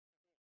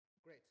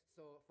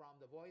So from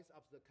the voice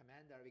of the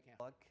commander, we can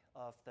look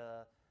of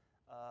the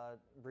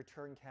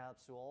return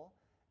capsule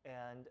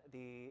and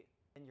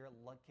you're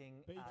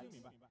looking at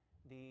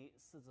the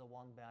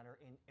Sizawang banner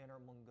in Inner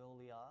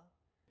Mongolia.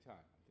 Time,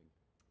 I think.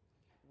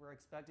 We're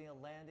expecting a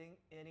landing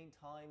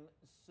anytime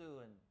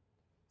soon.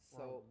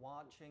 So we're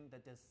watching the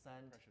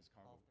descent. Precious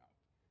cargo out.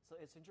 So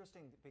it's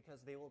interesting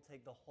because they will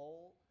take the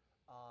whole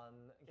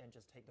and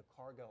just take the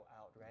cargo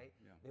out, right?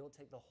 Yeah. They will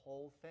take the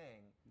whole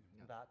thing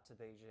back to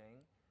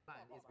Beijing.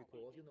 Is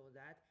because you know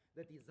that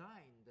the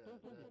design, the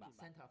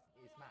center of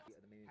is the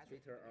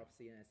administrator of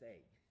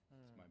CNSA.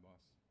 It's my boss.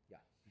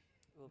 Yeah.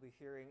 We'll be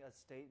hearing a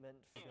statement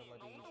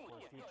facilities for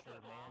future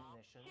manned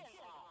missions.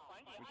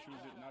 We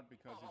choose it not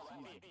because it's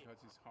easy, because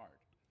it's hard.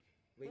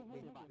 We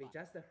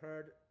just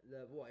heard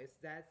the voice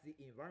that the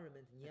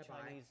environment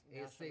nearby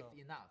is safe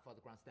enough for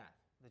the ground staff.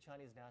 The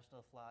Chinese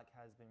national flag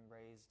has been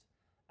raised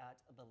at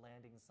the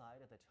landing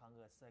site of the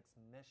Chang'e 6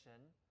 mission.